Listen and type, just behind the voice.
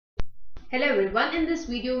Hello everyone, in this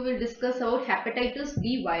video we will discuss about hepatitis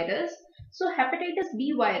B virus. So hepatitis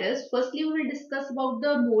B virus, firstly we will discuss about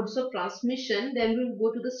the modes of transmission, then we will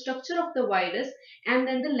go to the structure of the virus and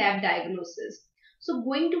then the lab diagnosis. So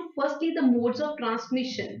going to firstly the modes of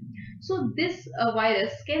transmission. So this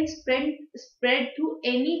virus can spread through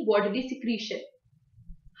any bodily secretion.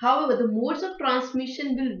 However, the modes of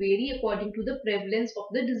transmission will vary according to the prevalence of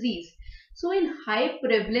the disease. So in high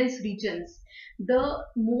prevalence regions, the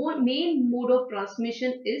main mode of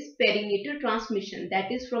transmission is perinatal transmission,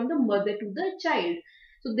 that is from the mother to the child.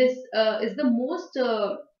 So this is the most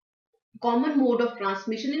common mode of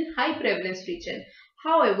transmission in high prevalence region.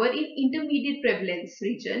 However, in intermediate prevalence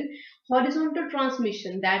region, horizontal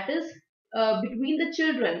transmission, that is between the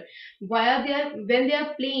children when they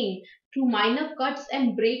are playing through minor cuts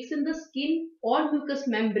and breaks in the skin or mucous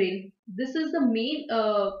membrane. This is the main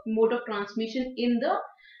mode of transmission in the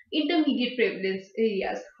intermediate prevalence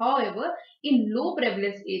areas. However, in low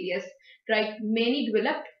prevalence areas, like many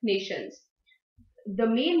developed nations, the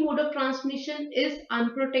main mode of transmission is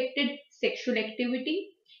unprotected sexual activity,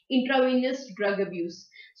 intravenous drug abuse.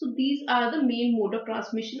 So these are the main mode of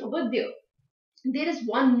transmission over there. There is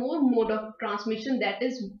one more mode of transmission, that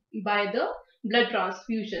is by the blood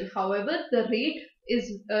transfusion. However, the rate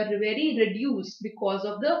is very reduced because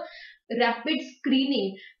of the rapid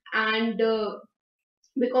screening, and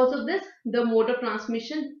because of this the mode of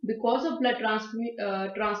transmission because of blood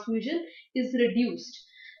transfusion is reduced.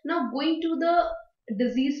 Now going to the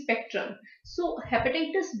disease spectrum. So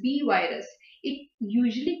hepatitis B virus, it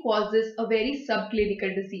usually causes a very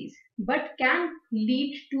subclinical disease but can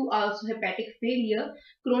lead to also hepatic failure,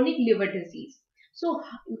 chronic liver disease. So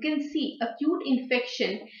you can see acute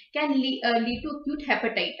infection can lead to acute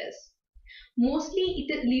hepatitis. Mostly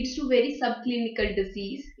it leads to very subclinical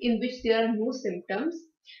disease in which there are no symptoms.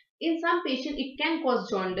 In some patients it can cause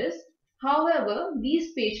jaundice. However,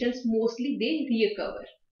 these patients mostly they recover.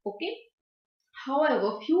 Okay.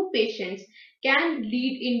 However, few patients can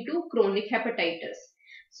lead into chronic hepatitis.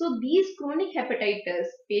 So these chronic hepatitis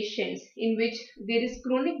patients in which there is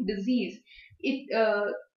chronic disease,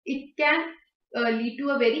 it can lead to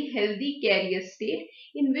a very healthy carrier state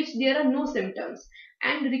in which there are no symptoms,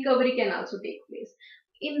 and recovery can also take place.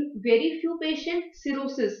 In very few patients,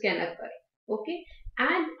 cirrhosis can occur. Okay,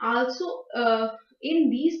 and also in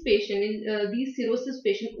these patients, in these cirrhosis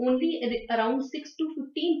patients, only around 6 to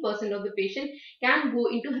 15% of the patient can go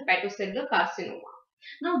into hepatocellular carcinoma.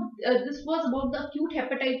 Now, this was about the acute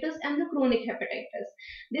hepatitis and the chronic hepatitis.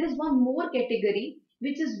 There is one more category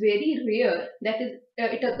which is very rare, that is,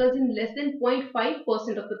 it occurs in less than 0.5%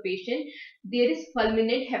 of the patient. There is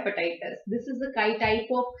fulminant hepatitis. This is a type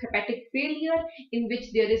of hepatic failure in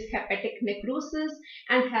which there is hepatic necrosis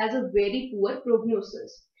and has a very poor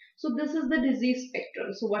prognosis. So this is the disease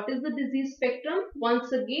spectrum. So what is the disease spectrum?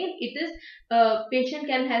 Once again, it is patient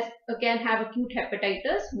can have acute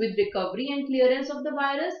hepatitis with recovery and clearance of the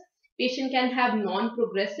virus. Patient can have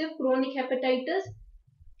non-progressive chronic hepatitis.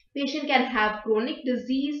 Patient can have chronic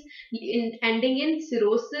disease ending in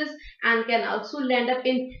cirrhosis and can also land up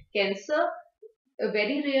in cancer.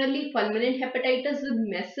 Very rarely fulminant hepatitis with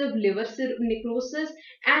massive liver necrosis,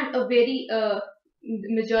 and a very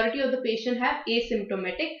majority of the patient have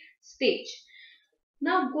asymptomatic stage.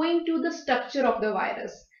 Now going to the structure of the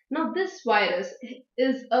virus. Now this virus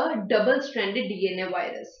is a double-stranded DNA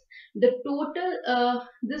virus. The total,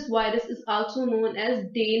 this virus is also known as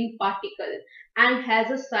Dane particle and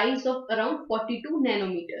has a size of around 42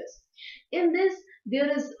 nanometers. In this,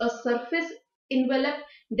 there is a surface envelope,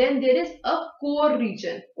 then there is a core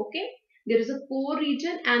region. Okay, there is a core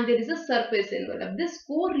region and there is a surface envelope. This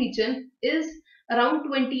core region is around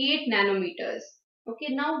 28 nanometers.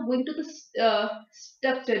 Okay, now going to the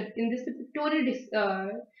structure in this pictorial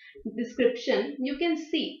description, you can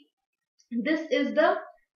see this is the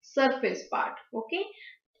surface part. Okay,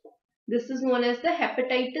 this is known as the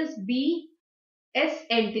hepatitis B S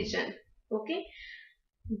antigen. Okay,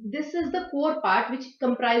 this is the core part which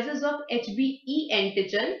comprises of HBe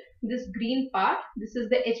antigen. This green part, this is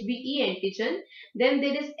the HBe antigen. Then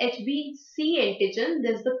there is HBc antigen,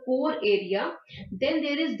 there's the core area. Then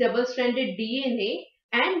there is double-stranded DNA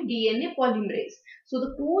and DNA polymerase. So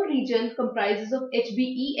the core region comprises of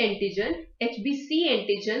HBe antigen, HBc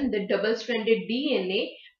antigen, the double-stranded DNA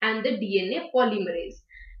and the DNA polymerase.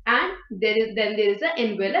 And there is an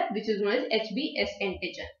envelope which is known as HBs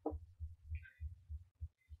antigen.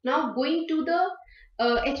 Now going to the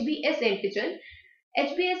HBs antigen.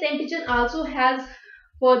 HBs antigen also has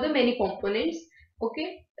further many components.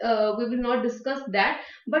 Okay, we will not discuss that,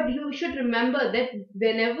 but you should remember that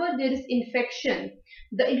whenever there is infection,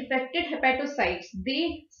 the infected hepatocytes,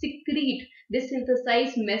 they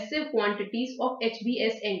synthesize massive quantities of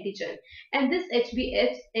HBs antigen, and this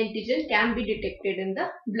HBs antigen can be detected in the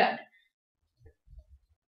blood.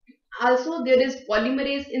 Also, there is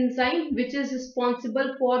polymerase enzyme, which is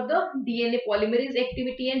responsible for the DNA polymerase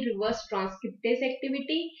activity and reverse transcriptase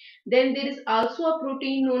activity. Then there is also a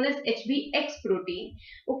protein known as HBX protein.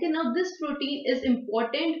 Okay, now this protein is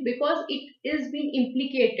important because it is being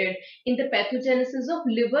implicated in the pathogenesis of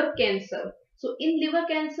liver cancer. So in liver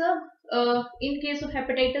cancer, in case of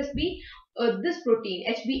hepatitis B, this protein,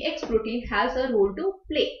 HBX protein, has a role to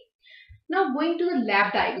play. Now going to the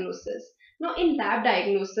lab diagnosis. Now in lab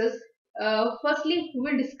diagnosis, firstly we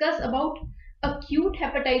will discuss about acute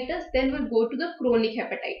hepatitis, then we'll go to the chronic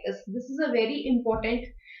hepatitis. This is a very important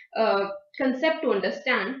concept to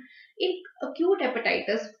understand. In acute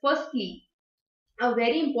hepatitis, firstly, a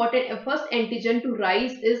very important first antigen to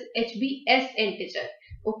rise is HBs antigen.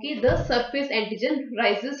 Okay, the surface antigen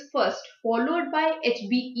rises first, followed by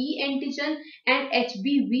HBe antigen and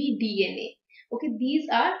HBV DNA. Okay, these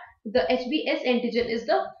are the HBs antigen is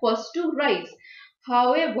the first to rise.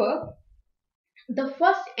 However, the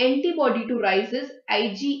first antibody to rise is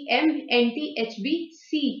IgM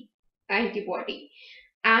anti-HBc antibody,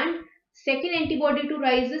 and second antibody to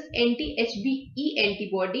rise is anti-HBe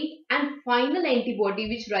antibody, and final antibody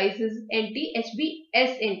which rises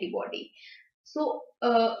anti-HBs antibody. So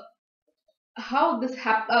how this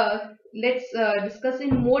let's discuss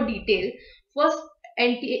in more detail. First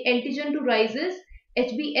antigen to rise is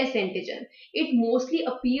HBs antigen. It mostly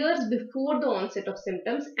appears before the onset of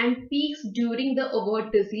symptoms and peaks during the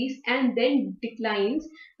overt disease and then declines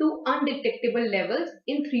to undetectable levels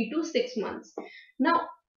in 3 to 6 months. Now,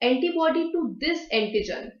 antibody to this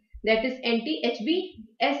antigen, that is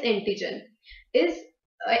anti-HBs antigen, is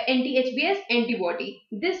anti-HBs antibody.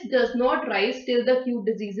 This does not rise till the acute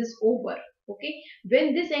disease is over. Okay,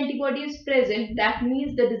 when this antibody is present, that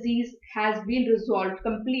means the disease has been resolved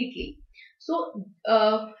completely. So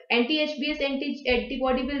anti-HBs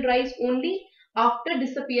antibody will rise only after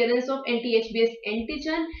disappearance of anti-HBs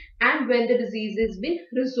antigen and when the disease has been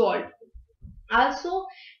resolved. Also,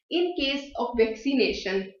 in case of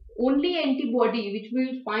vaccination, only antibody which we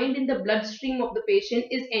will find in the bloodstream of the patient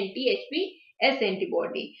is anti-HBs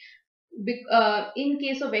antibody. In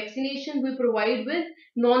case of vaccination, we provide with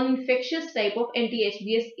non-infectious type of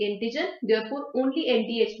anti-HBs antigen. Therefore, only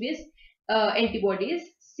anti-HBs antibody is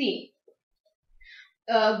seen.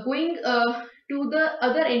 Going to the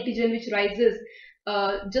other antigen which rises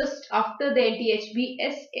just after the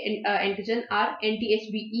anti-HBs antigen are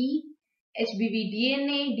anti-HBe, HBV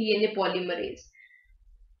DNA, DNA polymerase.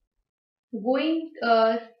 Going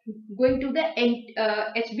to the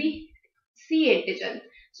HBc antigen.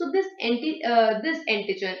 So this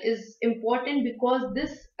antigen is important because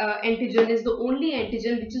this antigen is the only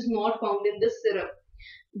antigen which is not found in the serum.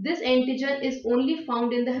 This antigen is only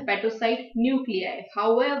found in the hepatocyte nuclei.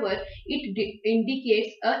 However, it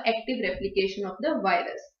indicates an active replication of the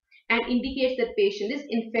virus and indicates that patient is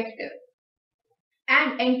infective.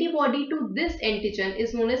 And antibody to this antigen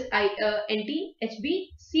is known as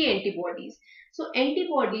anti-HBc antibodies. So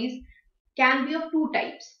antibodies can be of two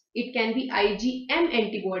types. It can be IgM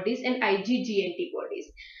antibodies and IgG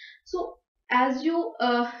antibodies. So as you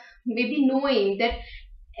may be knowing that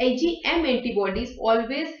IgM antibodies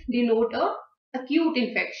always denote a acute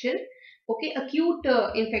infection. Okay, acute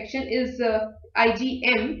infection is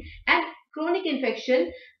IgM, and chronic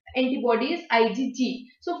infection antibody is IgG.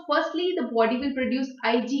 So firstly, the body will produce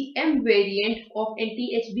IgM variant of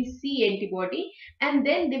anti-HBc antibody, and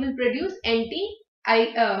then they will produce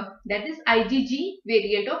that is IgG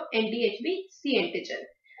variant of anti-HBc antigen.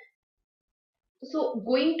 So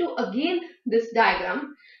going to again this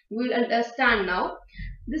diagram, we will understand now.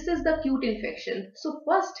 This is the acute infection. So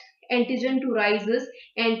first antigen to rise is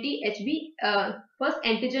first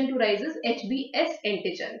antigen to rise is HBs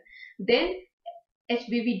antigen. Then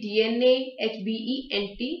HBV DNA,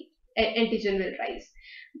 HBe antigen will rise.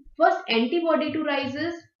 First antibody to rise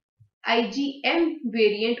is IgM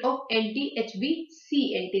variant of anti-HBc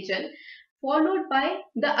antigen, followed by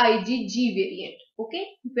the IgG variant. Okay,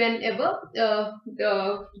 whenever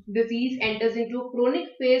the disease enters into a chronic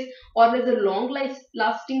phase or there's a long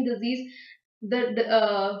lasting disease,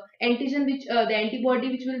 the antigen which the antibody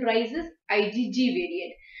which will rise is IgG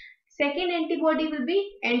variant. Second antibody will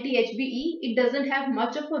be anti-HBe. It doesn't have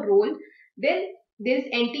much of a role. Then there is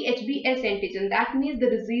anti-HBs antigen. That means the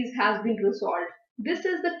disease has been resolved. This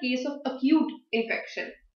is the case of acute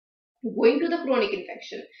infection. Going to the chronic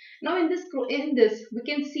infection. Now in this we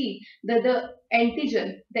can see that the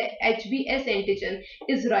antigen, the HBs antigen,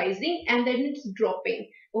 is rising and then it's dropping,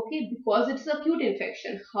 okay, because it's acute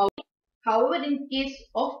infection. However, in case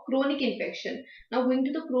of chronic infection, now going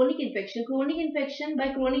to the chronic infection,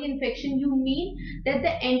 by chronic infection you mean that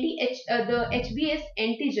the HBs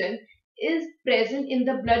antigen is present in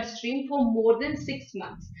the bloodstream for more than 6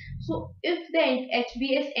 months. So, if the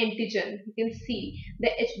HBs antigen, you can see the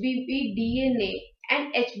HBV DNA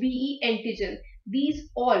and HBe antigen, these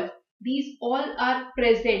all are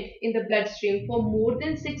present in the bloodstream for more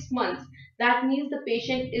than 6 months. That means the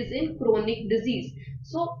patient is in chronic disease.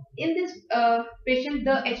 So in this patient,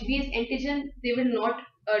 the HBs antigen, they will not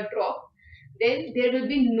drop. Then there will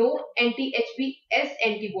be no anti-HBs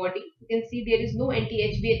antibody. You can see there is no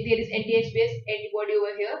anti-HBs. There is anti-HBs antibody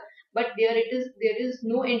over here, but there it is. There is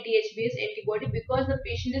no anti-HBs antibody because the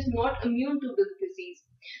patient is not immune to the disease.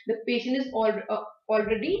 The patient is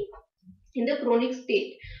already in the chronic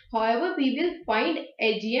state. However, we will find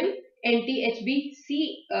AGM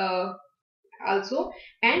anti-HBC also,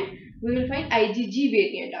 and we will find IgG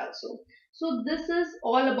variant also. So this is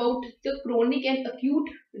all about the chronic and acute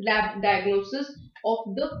lab diagnosis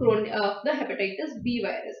of the hepatitis B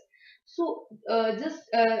virus. So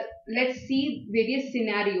let's see various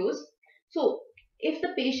scenarios. So if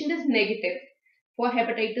the patient is negative for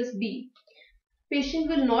hepatitis B, patient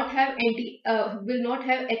will not have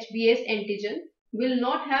HBs antigen, will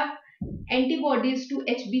not have antibodies to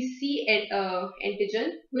HBC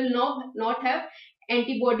antigen, will not have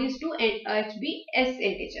antibodies to HBs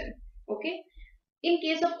antigen. Okay. In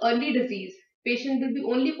case of early disease, patient will be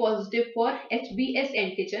only positive for HBs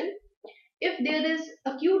antigen. If there is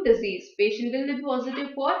acute disease, patient will be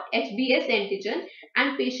positive for HBs antigen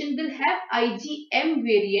and patient will have IgM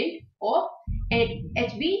variant of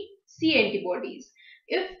HBC antibodies.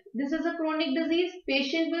 If this is a chronic disease,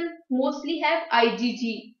 patient will mostly have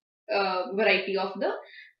IgG variety of the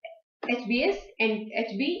HBs and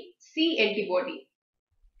HBC antibody.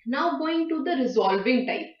 Now going to the resolving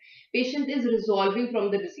type. Patient is resolving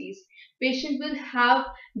from the disease. Patient will have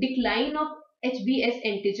decline of HBs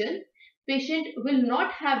antigen. Patient will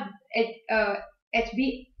not have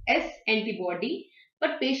HBs antibody,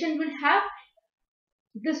 but patient will have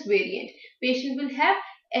this variant. Patient will have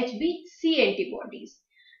HBC antibodies.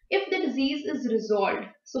 If the disease is resolved,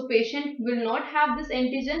 so patient will not have this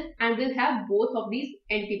antigen and will have both of these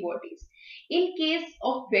antibodies. In case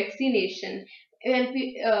of vaccination,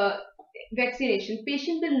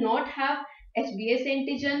 patient will not have HBs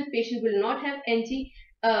antigen, patient will not have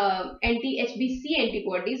anti-HBC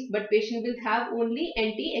antibodies, but patient will have only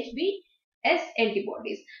anti-HBs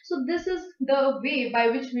antibodies. So this is the way by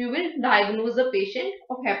which we will diagnose a patient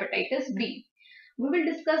of hepatitis B. We will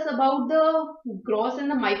discuss about the gross and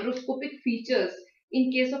the microscopic features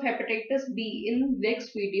in case of hepatitis B in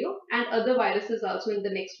next video, and other viruses also in the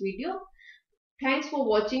next video. Thanks for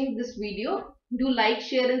watching this video. Do like,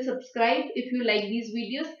 share and subscribe if you like these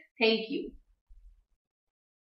videos. Thank you.